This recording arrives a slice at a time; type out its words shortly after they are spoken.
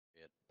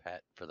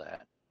pet for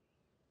that.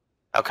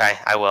 Okay,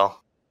 I will.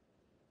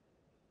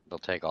 They'll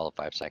take all of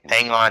 5 seconds.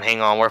 Hang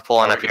on. We're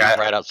pulling up here.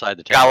 Right outside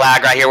the got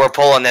lag right here. We're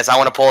pulling this. I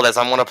want to pull this.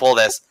 I'm going to pull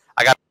this.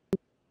 I got.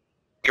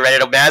 You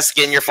ready to mess?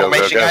 Get in your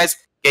formation, guys.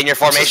 Get in your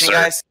formation,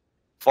 guys.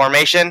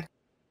 Formation.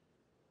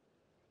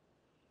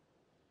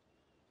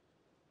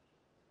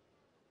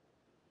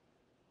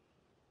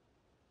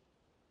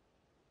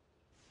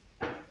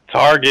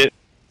 Target.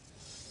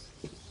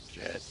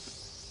 Shit.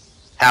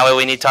 Howie,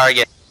 we need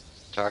target.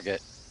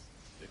 Target.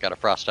 We got a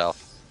frost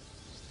elf.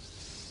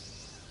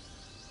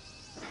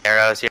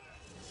 Arrows here.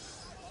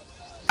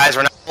 Guys,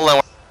 we're not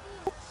pulling.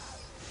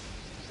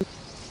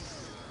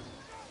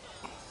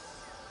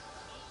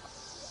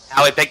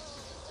 Howie, pick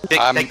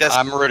this.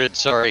 I'm rooted,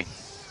 sorry.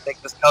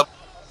 Pick this up.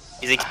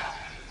 Easy.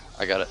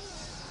 I got it.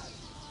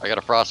 I got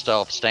a frost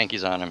elf.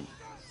 Stanky's on him.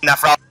 That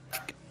frost.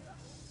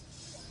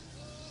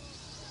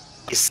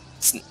 He's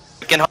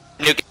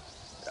nuking.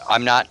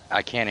 I'm not.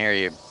 I can't hear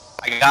you.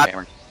 I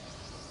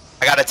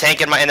got a tank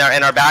in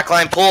our back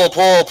line. Pull.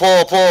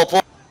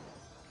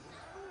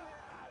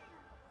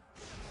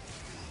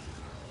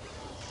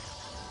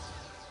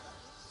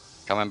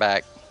 Coming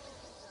back.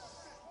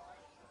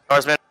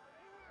 Norseman,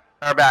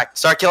 our back.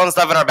 Start killing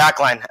stuff in our back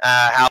line.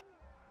 How?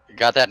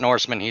 Got that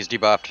Norseman. He's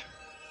debuffed.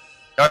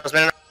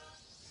 Norseman.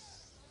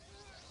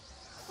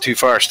 Too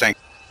far, Stank.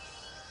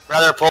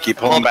 Brother, pull. Keep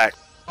pulling back.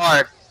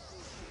 Hard.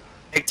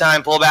 Big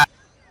time. Pull back.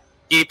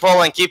 Keep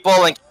pulling.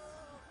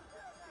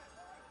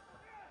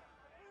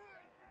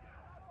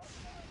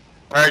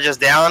 Purge is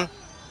down.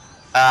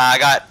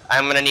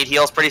 I'm gonna need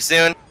heals pretty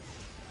soon.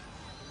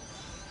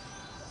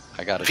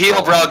 I got a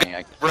heal, troll.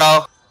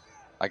 Bro.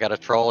 I got a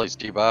troll. He's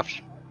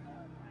debuffed.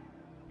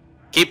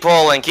 Keep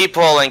pulling. Keep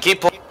pulling.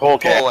 Keep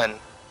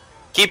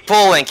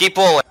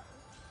pulling.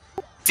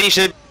 See,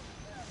 should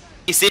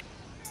you see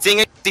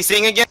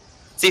seeing again?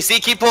 See,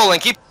 keep pulling.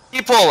 Keep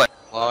pulling.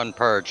 Blowing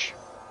purge.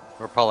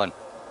 We're pulling.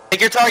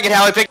 Pick your target,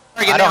 Howie. Pick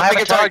your target. I don't have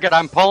a target.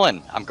 I'm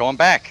pulling. I'm going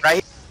back.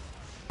 Right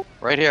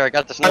here. I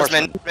got this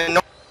Norseman.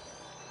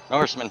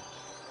 Norseman.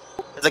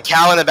 There's a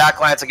cow in the back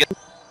line. It's a good.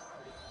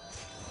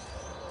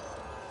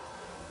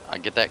 I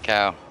get that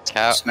cow.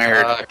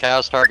 Snared.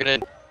 Cow's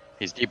targeted.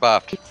 He's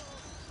debuffed.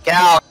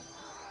 Cow's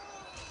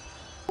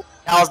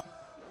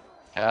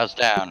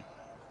down.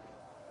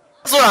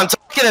 That's what I'm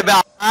talking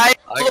about. I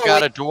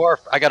got a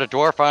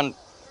dwarf on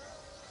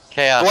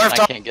chaos. And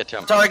I can't get to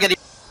him. Target.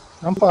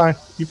 I'm fine.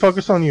 You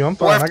focus on you. I'm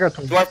fine. I got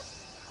 20. Drop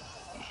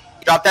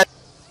that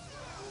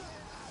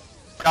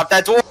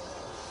dwarf.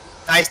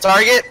 Nice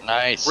target.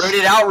 Nice. Root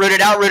it out.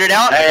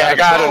 Hey, I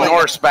got a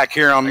Norse back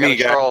here on me,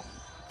 guys.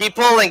 Keep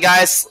pulling,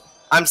 guys.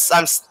 I'm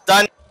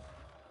stunned.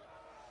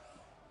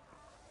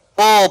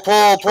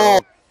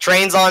 Pull.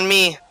 Train's on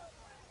me.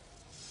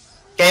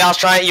 Chaos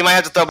trying. You might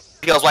have to throw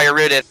heals while you're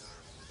rooted.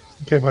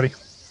 Okay, buddy.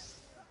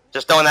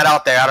 Just throwing that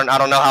out there. I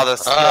don't know how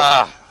this.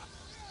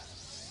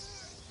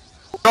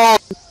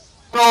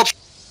 Roll.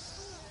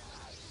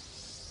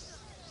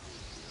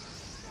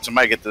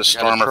 Somebody get this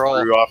stormer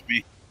through off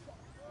me.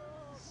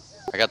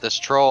 I got this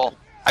troll.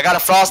 I got a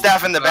frost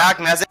staff in the back.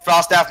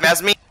 Frost staff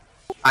mez me.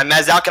 I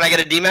mez out. Can I get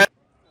a demez?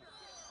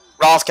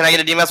 Ross, can I get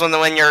a demez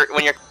when you're?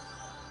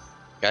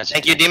 Guys,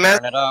 thank you, demez.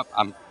 Turn it up.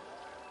 I'm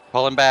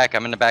pulling back.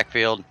 I'm in the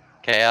backfield.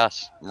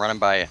 Chaos. I'm running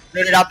by you.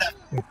 Root it out there.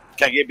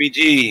 Can I get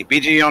BG?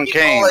 BG on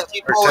Kane.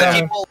 Keep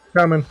pulling.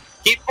 Coming.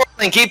 Keep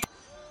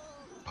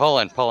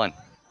pulling.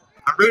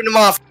 I'm rooting him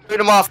off.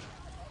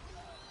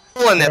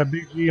 Pulling it.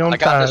 BG on I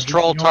got this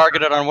troll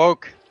targeted on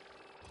Woke.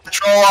 The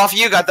troll off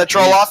you. Got the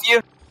troll off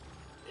you.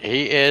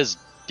 He is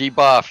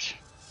debuffed.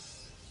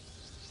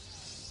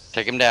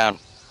 Take him down.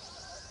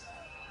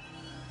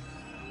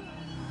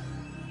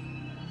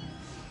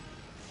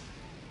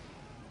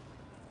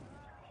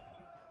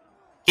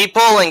 Keep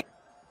pulling.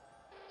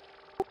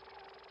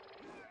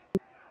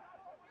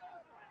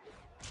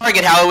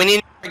 Target, Howie. We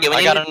need target.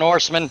 I got a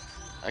Norseman.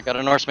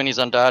 He's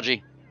on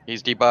dodgy.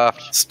 He's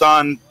debuffed.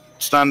 Stunned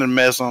and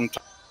miss on.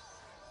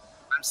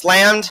 I'm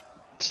slammed.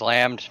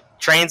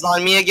 Train's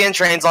on me again.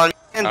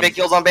 Big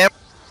heals on Bam.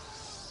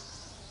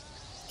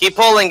 Keep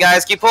pulling,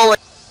 guys.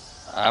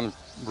 I'm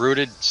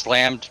rooted,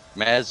 slammed,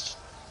 mezzed,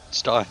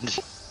 stunned.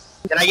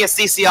 Can I get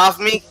CC off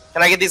me?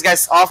 Can I get these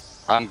guys off?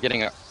 I'm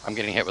getting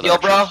hit with heal,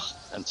 bro.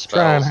 And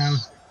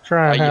spells.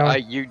 Try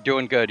him. You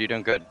doing good.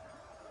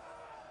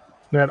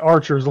 That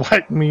archer's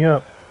lighting me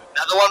up.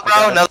 Another one,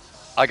 bro.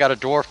 I got a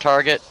dwarf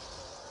target.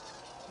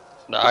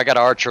 No, I got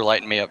Archer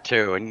lighting me up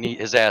too, and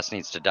his ass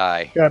needs to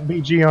die. Got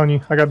BG on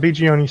you. I got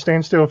BG on you.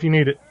 Stand still if you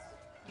need it.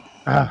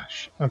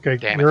 Okay.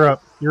 You're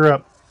up.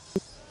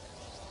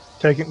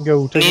 Take it and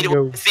go.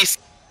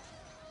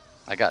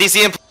 I got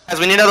CC implies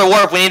we need another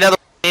warp. We need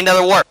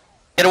another warp.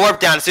 Get a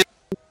warp down.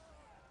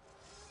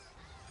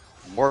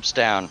 Warp's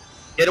down.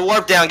 Get a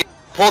warp down.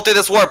 Pull through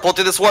this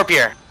warp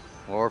here.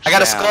 Warp's I got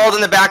down. a skull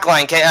in the back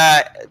line.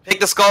 Pick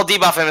the skull,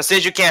 debuff him as soon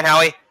as you can,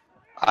 Howie.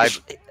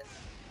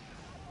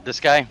 This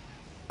guy?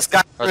 This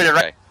guy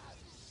right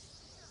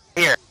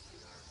here.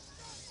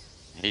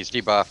 He's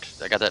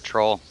debuffed. I got that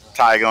troll.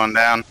 Ty going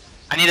down.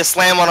 I need a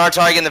slam on our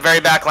target in the very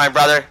back line,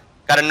 brother.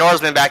 Got a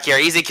Norseman back here.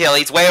 Easy kill.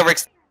 He's way over.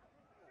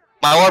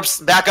 My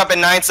orb's back up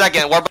in 9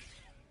 seconds.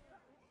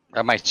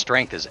 My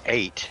strength is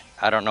 8.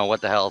 I don't know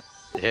what the hell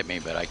hit me,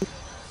 but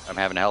I'm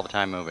having a hell of a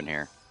time moving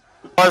here.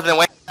 Norseman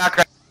way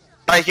back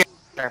right here.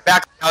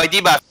 Back. Oh,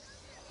 debuff.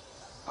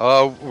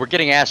 Oh, we're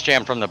getting ass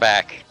jammed from the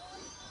back.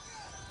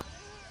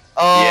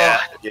 Oh.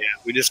 Yeah.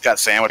 We just got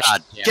sandwiched.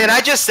 Can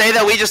I just say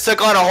that we just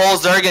took on a whole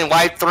Zerg and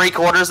wiped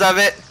 3/4 of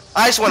it?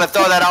 I just want to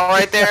throw that out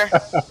right there.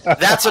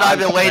 That's what I've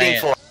been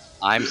waiting for.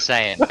 I'm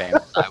saying,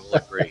 famous. I will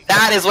agree.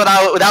 That is what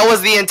that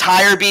was the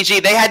entire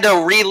BG. They had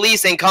to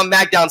release and come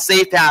back down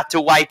safe path to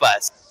wipe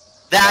us.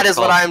 That's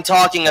what I'm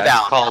talking about.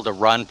 That's called a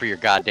run for your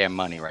goddamn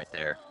money right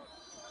there.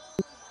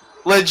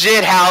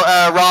 Legit,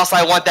 how Ross,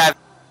 I want that.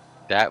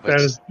 That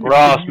was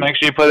Ross. Make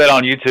sure you put that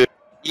on YouTube.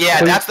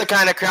 Yeah, that's the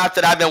kind of crap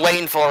that I've been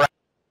waiting for.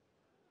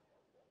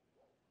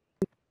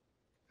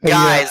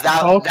 Guys,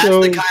 that's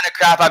the kind of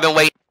crap I've been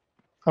waiting.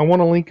 I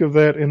want a link of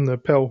that in the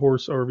Pale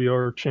Horse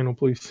RVR channel,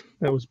 please.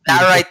 That was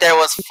beautiful. That right there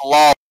was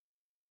flawless.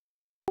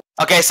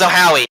 Okay, so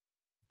Howie.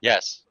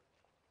 Yes.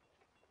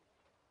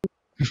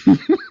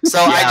 So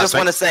I just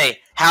want to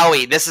say,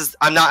 Howie, this is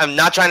I'm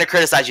not trying to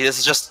criticize you. This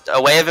is just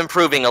a way of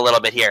improving a little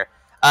bit here.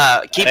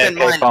 Keep in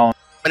mind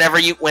when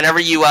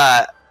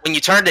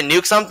you turn to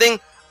nuke something,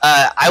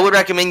 I would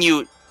recommend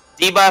you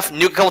debuff,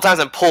 nuke a couple times,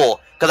 and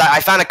pull. Because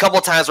I found a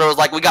couple times where it was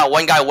like we got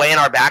one guy way in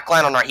our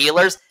backline on our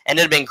healers, and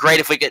it'd have been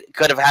great if we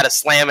could have had a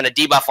slam and a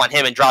debuff on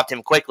him and dropped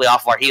him quickly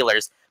off our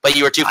healers. But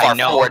you were too far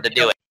forward to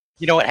do it.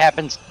 You know what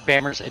happens,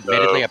 Spammers?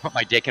 Admittedly, I put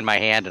my dick in my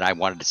hand and I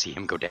wanted to see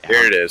him go down.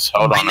 Here it is.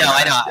 Hold on.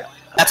 I know.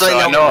 That's what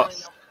I know.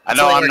 I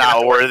know I'm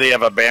not worthy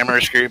of a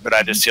Bammer group, but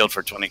I just sealed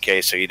for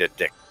 20K, so eat a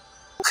dick.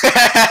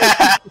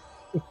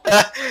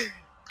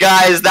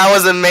 Guys, that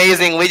was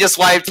amazing. We just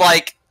wiped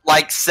like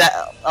oh,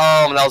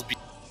 that was beautiful.